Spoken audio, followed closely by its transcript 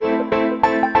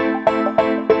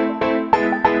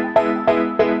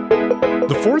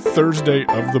The fourth Thursday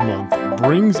of the month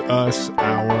brings us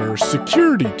our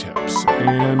security tips.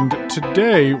 And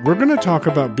today we're going to talk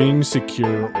about being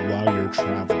secure while you're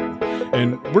traveling.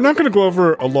 And we're not going to go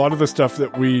over a lot of the stuff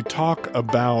that we talk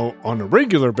about on a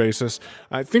regular basis.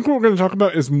 I think what we're going to talk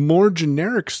about is more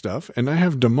generic stuff. And I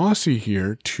have Demasi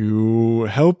here to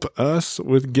help us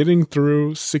with getting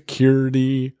through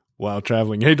security while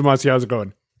traveling. Hey, Demasi, how's it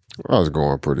going? I was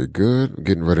going pretty good,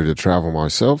 getting ready to travel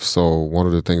myself. So one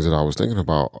of the things that I was thinking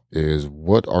about is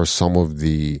what are some of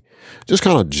the just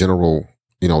kind of general,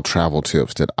 travel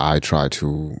tips that I try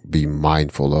to be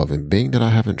mindful of. And being that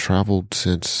I haven't traveled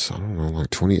since,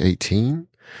 2018.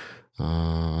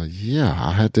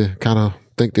 I had to kind of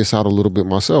think this out a little bit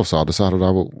myself. So I decided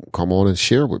I would come on and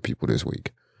share with people this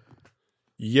week.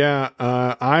 Yeah,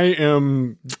 I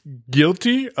am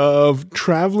guilty of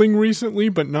traveling recently,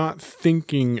 but not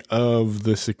thinking of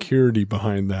the security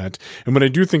behind that. And when I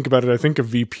do think about it, I think of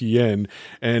VPN.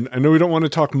 And I know we don't want to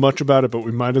talk much about it, but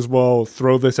we might as well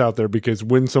throw this out there because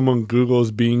when someone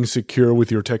Googles being secure with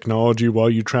your technology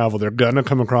while you travel, they're going to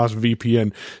come across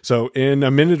VPN. So in a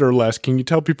minute or less, can you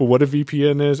tell people what a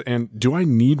VPN is? And do I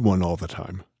need one all the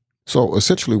time? So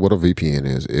essentially what a VPN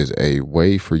is a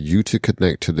way for you to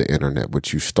connect to the internet,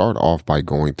 but you start off by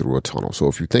going through a tunnel. So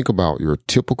if you think about your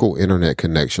typical internet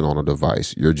connection on a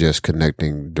device, you're just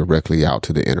connecting directly out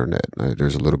to the internet.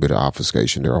 There's a little bit of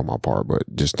obfuscation there on my part, but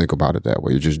just think about it that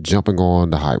way. You're just jumping on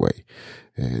the highway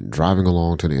and driving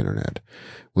along to the internet.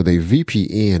 With a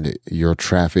VPN, your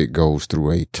traffic goes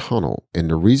through a tunnel. And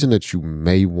the reason that you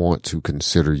may want to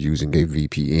consider using a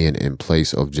VPN in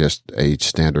place of just a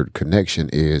standard connection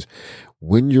is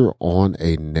when you're on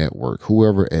a network,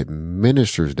 whoever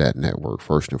administers that network,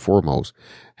 first and foremost,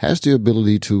 has the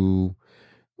ability to,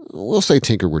 we'll say,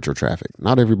 tinker with your traffic.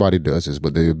 Not everybody does this,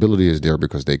 but the ability is there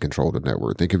because they control the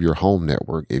network. Think of your home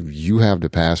network. If you have the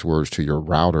passwords to your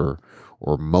router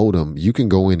or modem, you can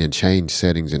go in and change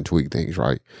settings and tweak things,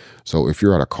 right? So if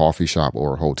you're at a coffee shop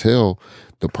or a hotel,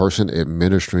 the person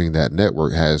administering that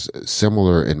network has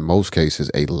similar, in most cases,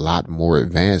 a lot more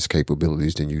advanced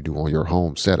capabilities than you do on your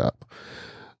home setup.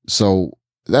 So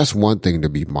that's one thing to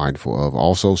be mindful of.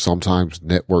 Also, sometimes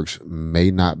networks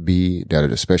may not be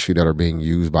especially that are being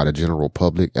used by the general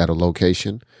public at a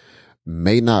location,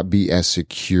 may not be as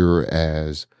secure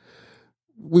as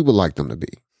we would like them to be.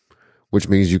 Which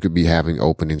means you could be having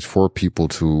openings for people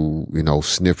to,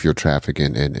 sniff your traffic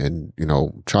and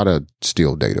try to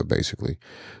steal data, basically.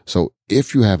 So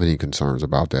if you have any concerns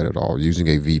about that at all, using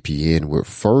a VPN would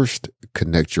first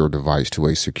connect your device to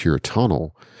a secure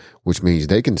tunnel, which means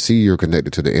they can see you're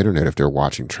connected to the internet if they're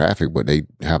watching traffic, but they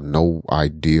have no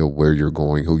idea where you're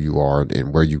going, who you are,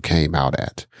 and where you came out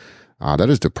at. That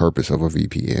is the purpose of a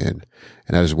VPN. And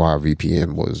that is why a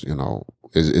VPN was,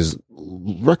 is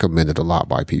recommended a lot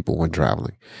by people when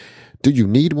traveling. Do you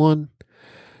need one?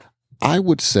 I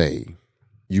would say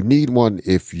you need one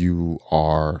if you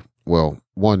are,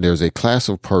 one, there's a class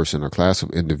of person or class of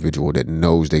individual that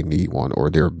knows they need one, or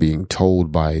they're being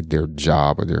told by their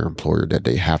job or their employer that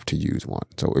they have to use one.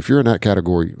 So if you're in that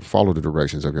category, follow the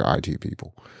directions of your IT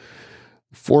people.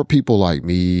 For people like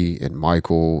me and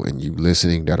Michael and you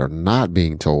listening that are not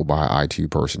being told by an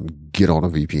IT person, get on a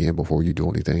VPN before you do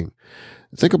anything.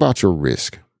 Think about your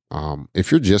risk.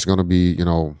 If you're just going to be,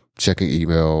 checking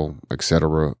email,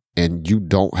 etc., and you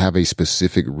don't have a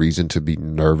specific reason to be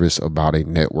nervous about a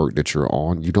network that you're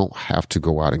on, you don't have to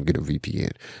go out and get a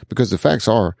VPN. Because the facts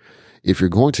are, if you're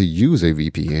going to use a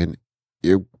VPN,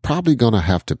 you're probably going to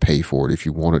have to pay for it if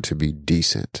you want it to be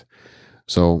decent.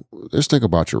 So let's think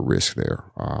about your risk there.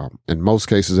 In most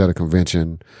cases at a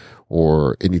convention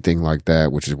or anything like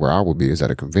that, which is where I would be, is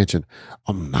at a convention,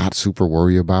 I'm not super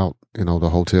worried about, the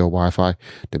hotel Wi-Fi.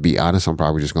 To be honest, I'm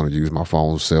probably just going to use my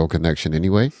phone's cell connection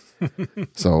anyway.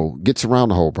 So gets around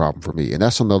the whole problem for me. And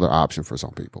that's another option for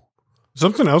some people.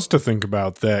 Something else to think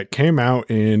about that came out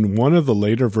in one of the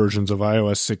later versions of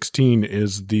iOS 16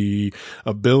 is the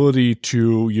ability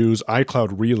to use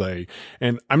iCloud Relay.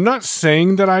 And I'm not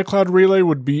saying that iCloud Relay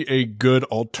would be a good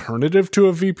alternative to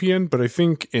a VPN, but I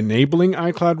think enabling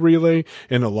iCloud Relay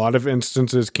in a lot of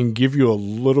instances can give you a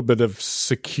little bit of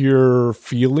secure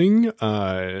feeling.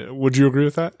 Would you agree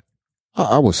with that?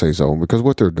 I would say so, because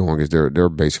what they're doing is they're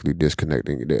basically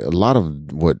disconnecting. A lot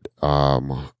of what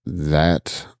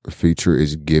that feature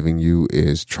is giving you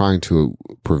is trying to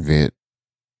prevent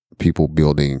people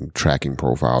building tracking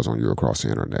profiles on you across the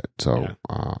internet. So,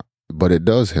 but it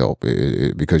does help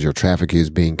because your traffic is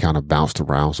being kind of bounced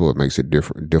around, so it makes it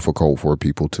difficult for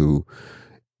people to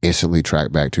instantly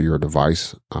track back to your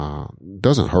device.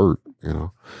 Doesn't hurt.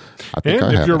 I think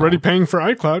And if you're already paying for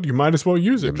iCloud, you might as well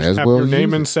use it. Just tap your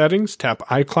name in settings, tap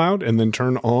iCloud, and then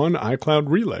turn on iCloud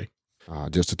Relay.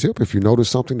 Just a tip, if you notice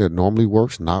something that normally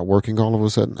works not working all of a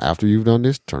sudden after you've done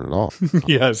this, turn it off.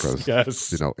 Yes.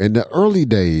 In the early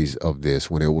days of this,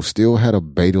 when it still had a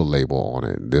beta label on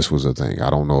it, this was a thing. I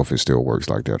don't know if it still works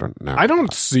like that or not. I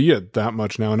don't see it that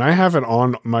much now, and I have it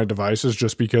on my devices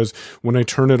just because when I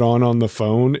turn it on the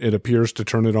phone, it appears to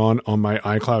turn it on my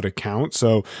iCloud account.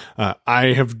 So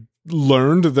I have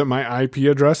learned that my IP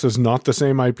address is not the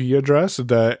same IP address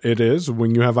that it is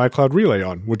when you have iCloud Relay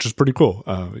on, which is pretty cool.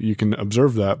 You can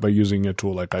observe that by using a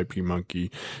tool like IP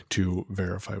Monkey to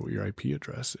verify what your IP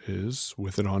address is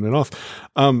with it on and off.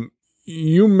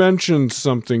 You mentioned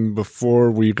something before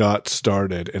we got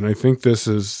started, and I think this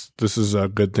is a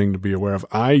good thing to be aware of.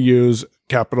 I use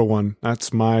Capital One.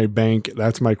 That's my bank.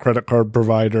 That's my credit card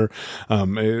provider.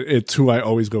 It's who I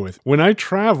always go with. When I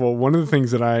travel, one of the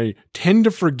things that I tend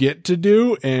to forget to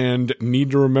do and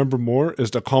need to remember more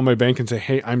is to call my bank and say,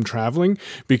 hey, I'm traveling.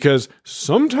 Because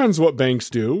sometimes what banks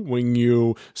do when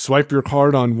you swipe your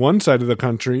card on one side of the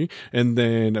country and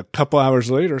then a couple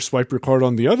hours later swipe your card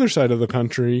on the other side of the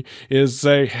country is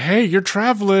say, hey, you're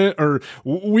traveling, or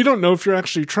we don't know if you're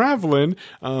actually traveling.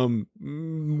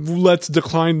 Let's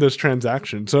decline this transaction.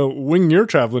 So when you're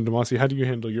traveling, Demasi, how do you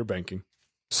handle your banking?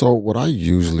 So what I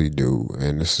usually do,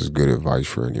 and this is good advice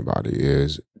for anybody,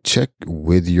 is check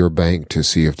with your bank to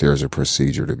see if there's a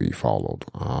procedure to be followed.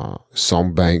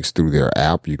 Some banks, through their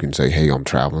app, you can say, hey, I'm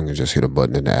traveling, and just hit a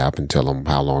button in the app and tell them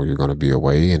how long you're going to be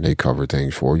away, and they cover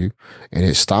things for you. And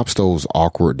it stops those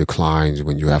awkward declines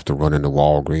when you have to run into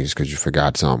Walgreens because you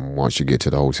forgot something once you get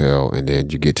to the hotel, and then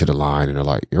you get to the line and they're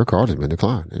like, your card has been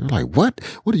declined. And you're like, what?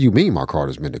 What do you mean my card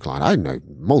has been declined? I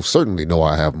most certainly know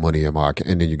I have money in my account.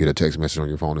 And then you get a text message on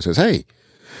your phone that says, hey,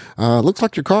 looks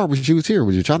like your card was used here.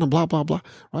 Was you trying to blah, blah, blah?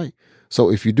 Right. So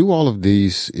if you do all of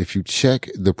these, if you check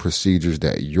the procedures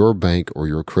that your bank or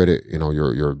your credit,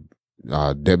 your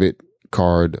debit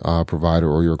card provider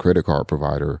or your credit card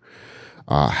provider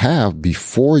have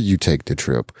before you take the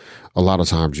trip, a lot of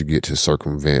times you get to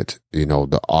circumvent,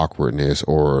 the awkwardness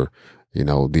or,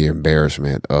 the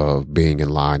embarrassment of being in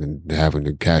line and having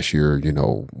the cashier,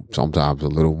 sometimes a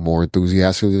little more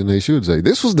enthusiastically than they should say,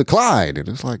 this was declined. And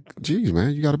it's like, geez,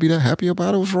 man, you got to be that happy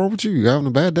about it. What's wrong with you? You having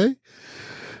a bad day?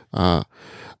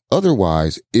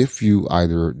 Otherwise, if you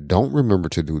either don't remember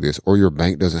to do this or your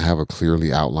bank doesn't have a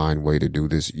clearly outlined way to do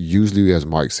this, usually, as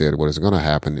Mike said, what is going to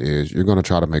happen is you're going to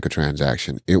try to make a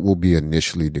transaction. It will be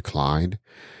initially declined.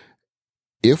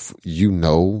 If you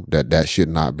know that should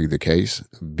not be the case,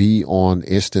 be on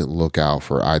instant lookout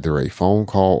for either a phone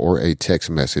call or a text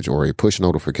message or a push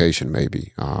notification,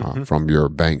 maybe, from your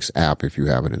bank's app if you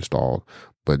have it installed.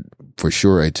 But for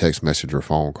sure, a text message or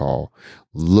phone call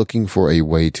looking for a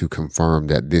way to confirm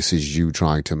that this is you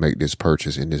trying to make this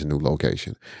purchase in this new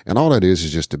location. And all that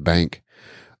is just the bank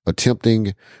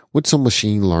attempting with some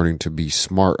machine learning to be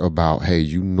smart about, hey,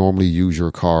 you normally use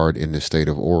your card in the state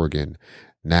of Oregon.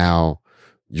 Now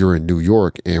you're in New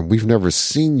York and we've never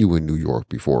seen you in New York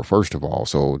before, first of all.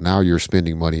 So now you're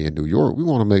spending money in New York. We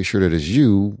want to make sure that it's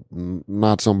you,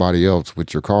 not somebody else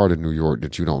with your card in New York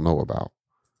that you don't know about.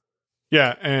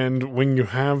 Yeah, and when you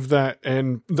have that,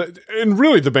 and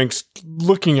really the bank's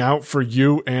looking out for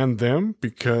you and them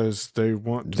because they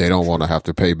don't want to have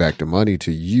to pay back the money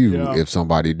to you if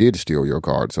somebody did steal your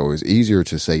card. So it's easier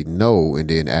to say no and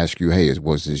then ask you, hey,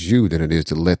 was this you, than it is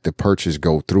to let the purchase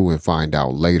go through and find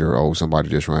out later, oh, somebody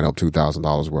just ran up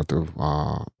 $2,000 worth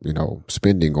of,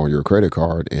 spending on your credit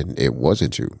card and it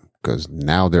wasn't you, because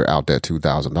now they're out that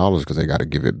 $2,000 because they got to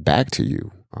give it back to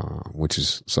you, which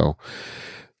is so.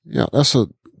 Yeah, that's a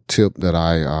tip that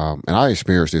and I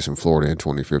experienced this in Florida in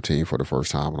 2015 for the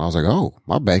first time. And I was like, oh,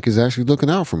 my bank is actually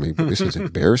looking out for me. But this is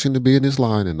embarrassing to be in this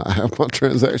line and not have my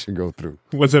transaction go through.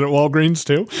 Was it at Walgreens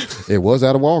too? It was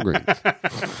at a Walgreens.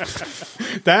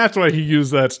 That's why he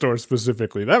used that store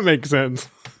specifically. That makes sense.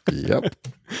 Yep.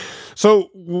 So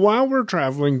while we're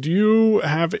traveling, do you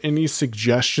have any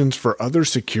suggestions for other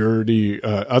security,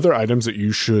 other items that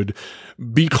you should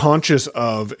be conscious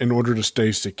of in order to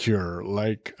stay secure?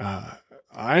 Like,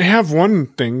 I have one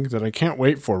thing that I can't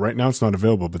wait for. Right now it's not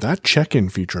available, but that check-in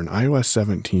feature in iOS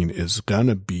 17 is going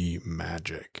to be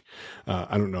magic.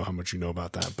 I don't know how much you know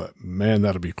about that, but man,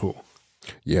 that'll be cool.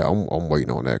 Yeah, I'm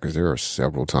waiting on that because there are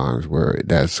several times where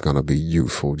that's going to be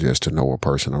useful just to know a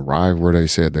person arrived where they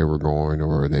said they were going,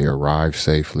 or they arrived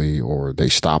safely, or they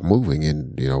stopped moving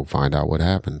and, find out what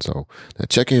happened. So that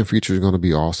check-in feature is going to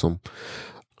be awesome.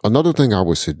 Another thing I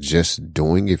would suggest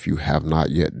doing if you have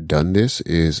not yet done this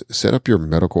is set up your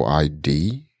medical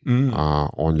ID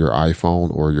on your iPhone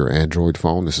or your Android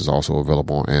phone. This is also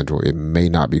available on Android. It may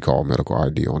not be called Medical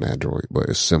ID on Android, but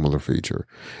it's a similar feature.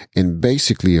 And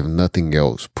basically, if nothing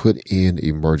else, put in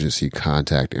emergency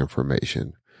contact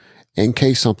information in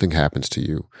case something happens to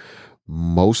you.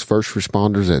 Most first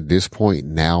responders at this point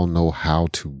now know how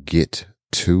to get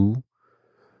to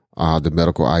the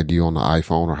medical ID on the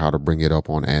iPhone or how to bring it up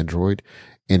on Android.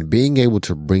 And being able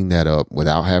to bring that up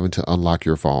without having to unlock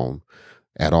your phone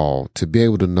at all, to be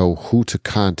able to know who to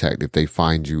contact if they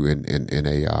find you in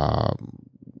a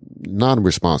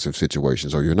non-responsive situation.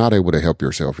 So you're not able to help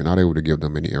yourself. You're not able to give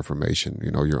them any information.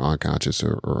 You know, you're unconscious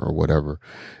or whatever.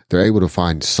 They're able to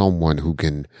find someone who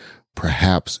can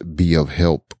perhaps be of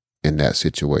help in that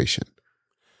situation.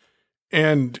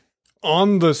 And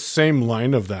on the same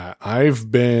line of that,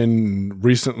 I've been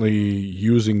recently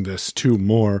using this too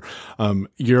more.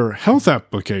 Your health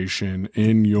application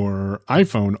in your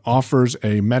iPhone offers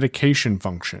a medication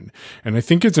function. And I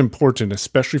think it's important,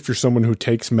 especially if you're someone who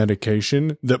takes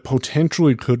medication that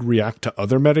potentially could react to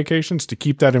other medications, to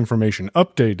keep that information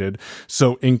updated.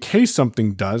 So in case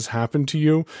something does happen to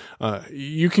you,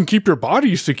 you can keep your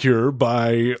body secure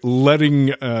by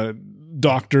letting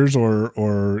doctors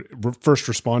or first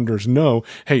responders know,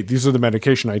 hey, these are the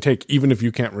medication I take, even if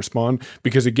you can't respond,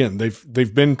 because again,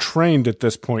 they've been trained at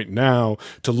this point now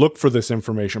to look for this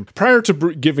information prior to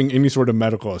giving any sort of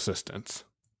medical assistance.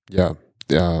 Yeah.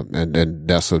 And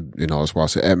that's that's why I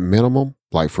say at minimum,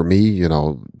 like for me,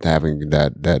 having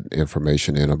that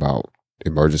information in about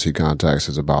emergency contacts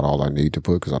is about all I need to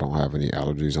put because I don't have any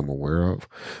allergies I'm aware of.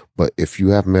 But if you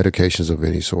have medications of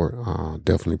any sort,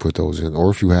 definitely put those in. Or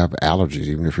if you have allergies,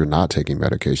 even if you're not taking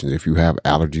medications, if you have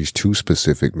allergies to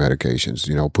specific medications,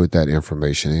 put that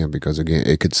information in because again,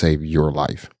 it could save your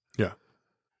life. Yeah.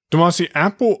 Demasi,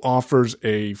 Apple offers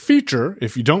a feature,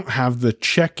 if you don't have the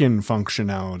check-in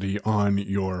functionality on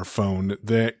your phone,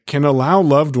 that can allow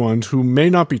loved ones who may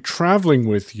not be traveling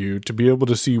with you to be able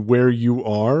to see where you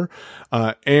are.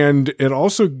 And it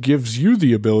also gives you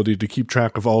the ability to keep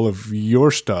track of all of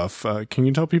your stuff. Can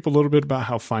you tell people a little bit about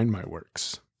how Find My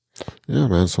works? Yeah,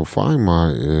 man. So Find My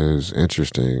is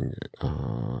interesting.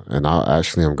 And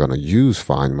I'm going to use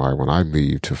Find My when I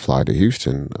leave to fly to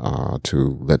Houston,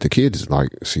 to let the kids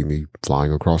see me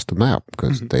flying across the map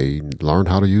because they learned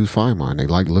how to use Find My and they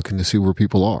like looking to see where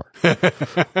people are.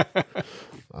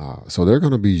 So they're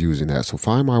going to be using that. So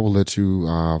Find My will let you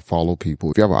follow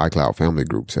people. If you have an iCloud family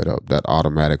group set up, that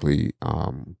automatically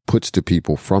puts the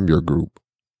people from your group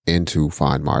into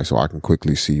Find My, so I can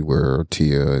quickly see where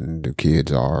Tia and the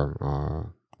kids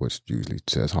are, which usually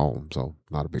says home, so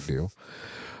not a big deal.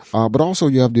 But also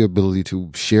you have the ability to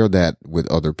share that with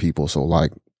other people. So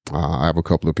I have a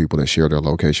couple of people that share their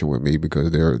location with me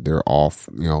because they're off,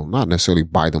 not necessarily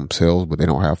by themselves, but they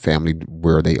don't have family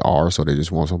where they are. So they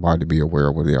just want somebody to be aware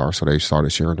of where they are. So they started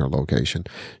sharing their location.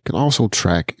 You can also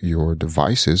track your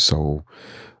devices. So,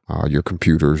 your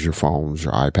computers, your phones,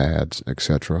 your iPads,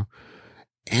 etc.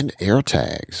 And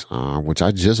AirTags, which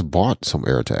I just bought some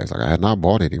AirTags. I had not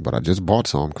bought any, but I just bought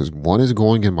some because one is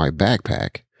going in my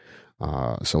backpack,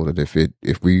 so that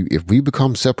if we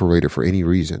become separated for any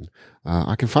reason,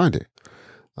 I can find it.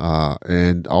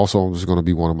 And also it's going to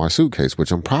be one of my suitcase,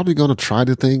 which I'm probably going to try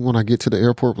the thing when I get to the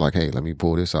airport. Like, hey, let me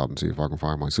pull this out and see if I can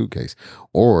find my suitcase.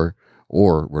 Or why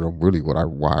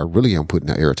I really am putting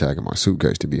the AirTag in my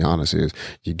suitcase, to be honest, is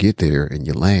you get there and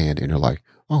you land and you're like,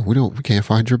 oh, we can't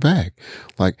find your bag.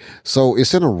 So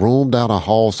it's in a room down a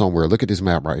hall somewhere. Look at this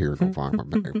map right here. Go find my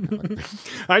bag.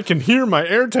 I can hear my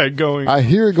AirTag going. I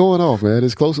hear it going off, man.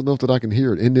 It's close enough that I can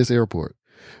hear it in this airport.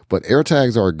 But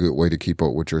AirTags are a good way to keep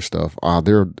up with your stuff.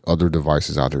 There are other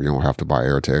devices out there. You don't have to buy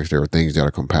AirTags. There are things that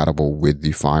are compatible with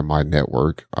the Find My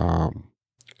network.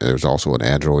 There's also an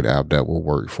Android app that will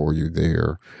work for you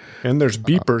there. And there's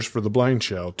beepers for the blind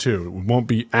shell, too. It won't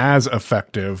be as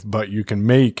effective, but you can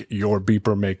make your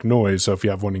beeper make noise. So if you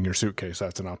have one in your suitcase,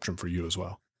 that's an option for you as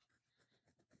well.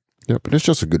 Yeah, but it's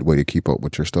just a good way to keep up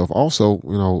with your stuff. Also,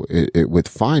 with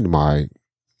Find My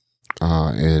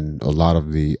and a lot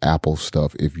of the Apple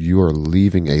stuff, if you are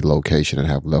leaving a location and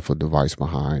have left a device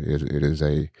behind,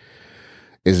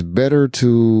 it's better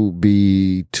to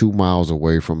be 2 miles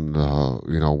away from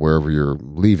wherever you're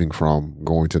leaving from,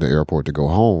 going to the airport to go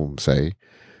home, say,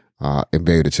 and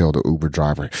be able to tell the Uber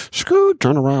driver, Scoot,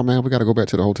 turn around, man. We got to go back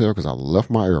to the hotel because I left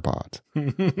my AirPods.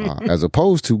 As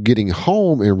opposed to getting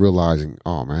home and realizing,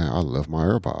 oh man, I left my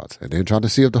AirPods, and then trying to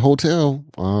see if the hotel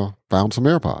found some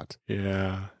AirPods.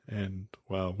 Yeah. And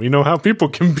well, we know how people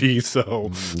can be,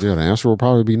 so. Yeah, the answer will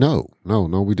probably be no. No,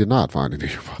 we did not find any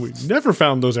AirPods. We never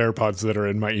found those AirPods that are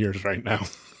in my ears right now.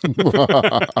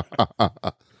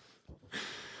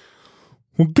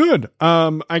 Well, good.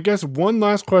 I guess one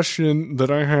last question that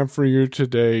I have for you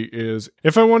today is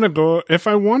if I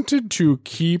wanted to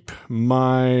keep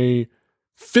my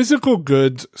physical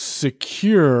goods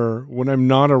secure when I'm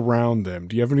not around them,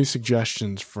 do you have any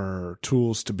suggestions for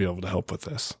tools to be able to help with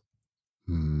this?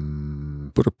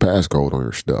 Put a passcode on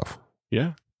your stuff.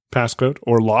 Yeah. Passcode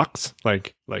or locks,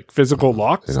 like physical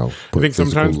locks. I think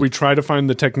sometimes we try to find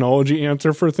the technology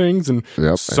answer for things, and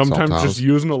sometimes just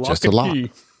using a lock and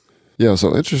key. Yeah.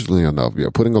 So interestingly enough,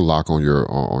 putting a lock on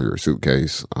your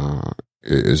suitcase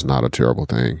is not a terrible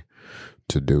thing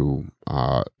to do.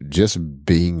 Just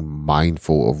being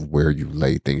mindful of where you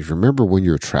lay things. Remember, when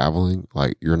you're traveling,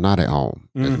 like, you're not at home.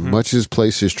 As much as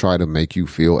places try to make you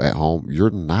feel at home,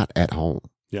 you're not at home.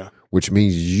 Yeah. Which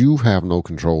means you have no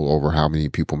control over how many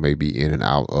people may be in and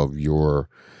out of your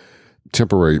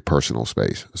temporary personal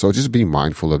space. So just be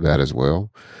mindful of that as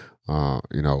well.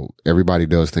 Everybody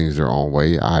does things their own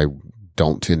way. I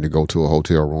don't tend to go to a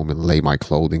hotel room and lay my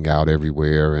clothing out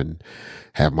everywhere and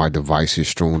have my devices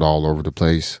strewn all over the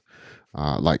place.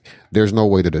 There's no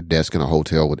way that a desk in a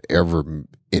hotel would ever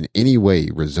in any way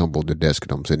resemble the desk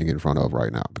that I'm sitting in front of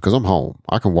right now, because I'm home.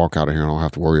 I can walk out of here and I don't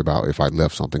have to worry about if I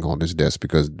left something on this desk,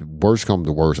 because worst come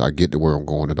to worst, I get to where I'm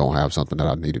going and don't have something that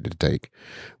I needed to take.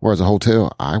 Whereas a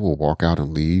hotel, I will walk out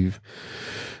and leave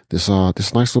this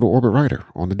nice little Orbit Writer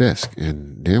on the desk.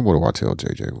 And then what do I tell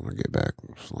JJ when I get back?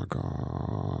 It's like,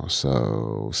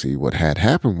 so see, what had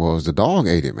happened was the dog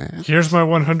ate it, man. Here's my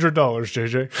 $100,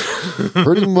 JJ.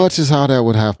 Pretty much is how that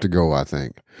would have to go, I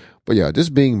think. But yeah,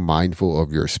 just being mindful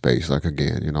of your space. Like,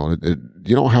 again,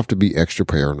 you don't have to be extra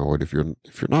paranoid. If you're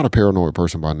not a paranoid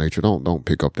person by nature, don't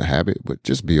pick up the habit, but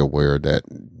just be aware that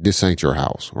this ain't your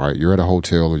house, right? You're at a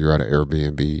hotel or you're at an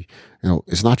Airbnb.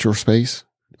 It's not your space.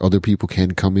 Other people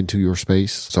can come into your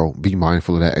space. So be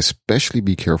mindful of that, especially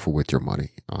be careful with your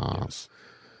money. Yes.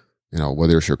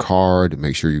 Whether it's your card,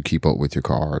 make sure you keep up with your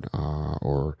card.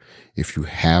 Or if you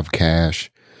have cash,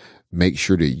 make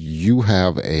sure that you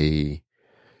have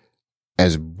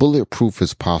as bulletproof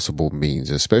as possible means,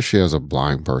 especially as a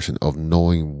blind person, of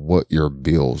knowing what your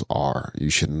bills are. You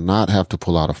should not have to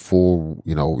pull out a full,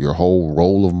 your whole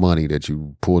roll of money that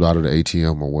you pulled out of the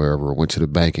ATM or wherever, or went to the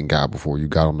bank and got before you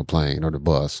got on the plane or the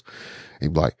bus,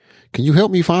 and be like, can you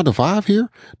help me find a $5 here?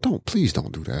 Please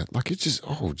don't do that. Like, it's just,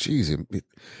 oh geez,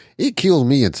 it kills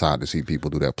me inside to see people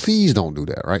do that. Please don't do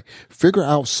that, right? Figure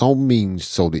out some means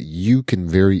so that you can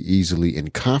very easily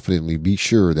and confidently be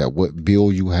sure that what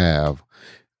bill you have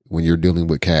when you're dealing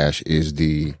with cash is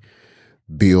the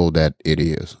bill that it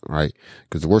is, right?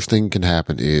 Because the worst thing can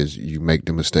happen is you make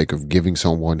the mistake of giving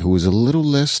someone who is a little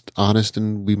less honest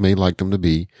than we may like them to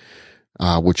be,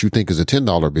 what you think is a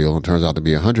 $10 bill and turns out to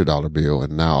be $100 bill.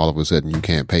 And now all of a sudden you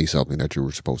can't pay something that you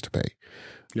were supposed to pay.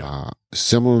 Yeah.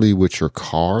 Similarly with your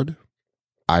card,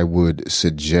 I would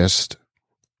suggest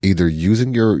either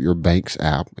using your bank's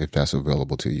app, if that's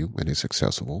available to you and it's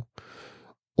accessible,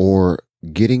 or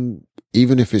getting,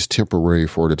 even if it's temporary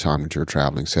for the time that you're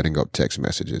traveling, setting up text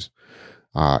messages,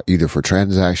 either for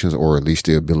transactions or at least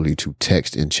the ability to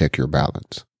text and check your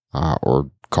balance,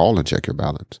 or call and check your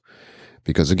balance.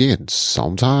 Because again,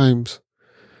 sometimes,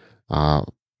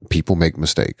 people make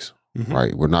mistakes,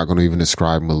 right? We're not going to even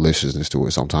ascribe maliciousness to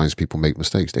it. Sometimes people make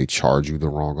mistakes. They charge you the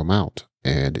wrong amount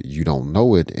and you don't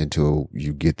know it until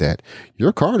you get that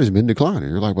your card has been declined. And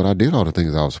you're like, but I did all the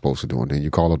things I was supposed to do. And then you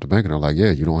call up the bank and they're like,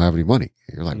 yeah, you don't have any money.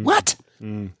 And you're like, what?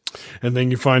 And then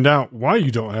you find out why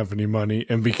you don't have any money.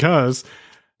 And because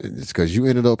it's because you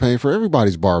ended up paying for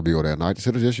everybody's bar bill that night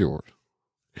instead of just yours.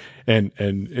 And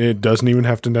it doesn't even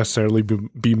have to necessarily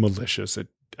be malicious.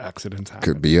 Accidents happen.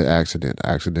 Could be an accident.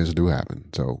 Accidents do happen.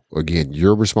 So again,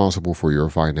 you're responsible for your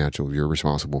financials. You're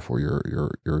responsible for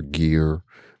your gear,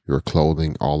 your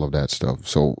clothing, all of that stuff.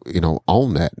 So,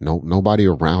 own that. Nobody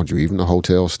around you, even the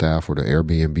hotel staff or the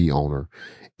Airbnb owner,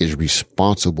 is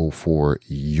responsible for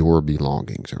your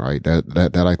belongings, right?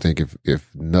 That I think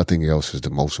if nothing else is the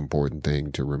most important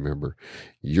thing to remember.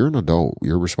 You're an adult.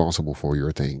 You're responsible for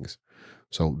your things.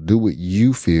 So do what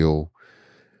you feel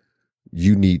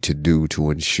you need to do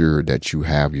to ensure that you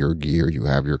have your gear, you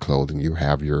have your clothing, you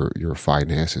have your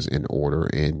finances in order,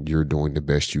 and you're doing the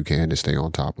best you can to stay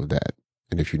on top of that.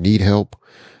 And if you need help,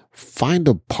 find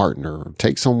a partner,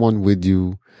 take someone with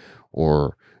you,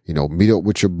 or, meet up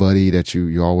with your buddy that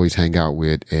you always hang out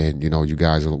with, and, you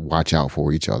guys will watch out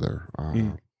for each other.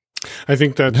 I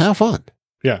think that have fun.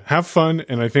 Yeah, have fun.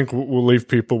 And I think what we'll leave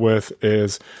people with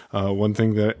is one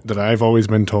thing that I've always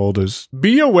been told is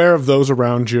be aware of those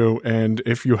around you. And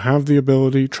if you have the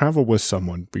ability, travel with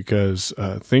someone, because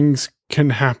things can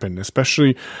happen,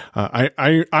 especially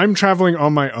I'm traveling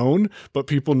on my own, but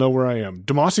people know where I am.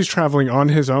 Demasi's traveling on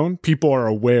his own. People are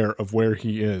aware of where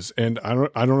he is. And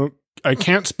I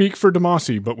can't speak for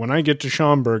Demasi, but when I get to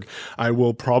Schaumburg, I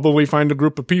will probably find a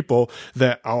group of people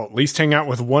that I'll at least hang out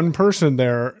with one person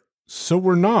there, so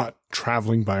we're not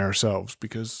traveling by ourselves,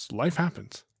 because life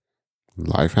happens.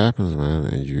 Life happens, man,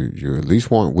 and you at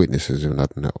least want witnesses if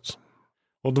nothing else.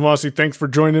 Well, Demasi, thanks for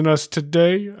joining us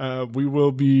today. We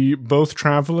will be both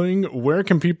traveling. Where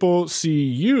can people see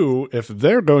you if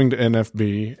they're going to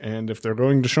NFB? And if they're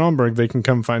going to Schaumburg, they can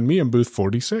come find me in booth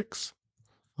 46.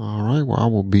 All right. Well, I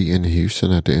will be in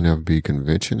Houston at the NFB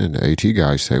convention in the AT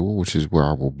Guys table, which is where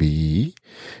I will be.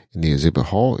 And the exhibit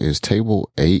hall is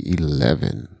table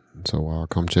A11. So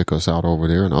come check us out over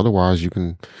there. And otherwise, you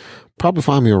can probably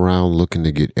find me around looking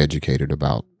to get educated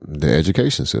about the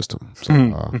education system.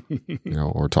 So,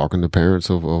 or talking to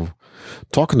parents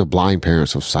talking to blind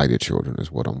parents of sighted children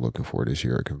is what I'm looking for this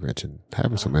year at convention.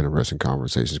 Having some interesting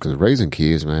conversations, because raising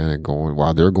kids, man,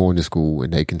 while they're going to school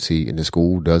and they can see, and the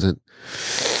school doesn't.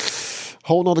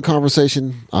 Whole nother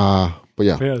conversation. But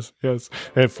yeah. Yes.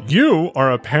 If you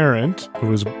are a parent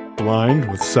who is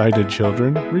blind with sighted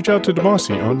children, reach out to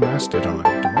Demasi on Mastodon.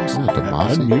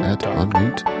 Demasi at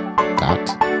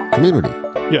unmute.community.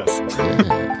 Yes.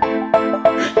 Yeah.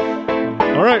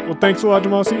 All right. Well, thanks a lot,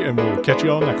 Demasi, and we'll catch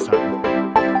you all next time.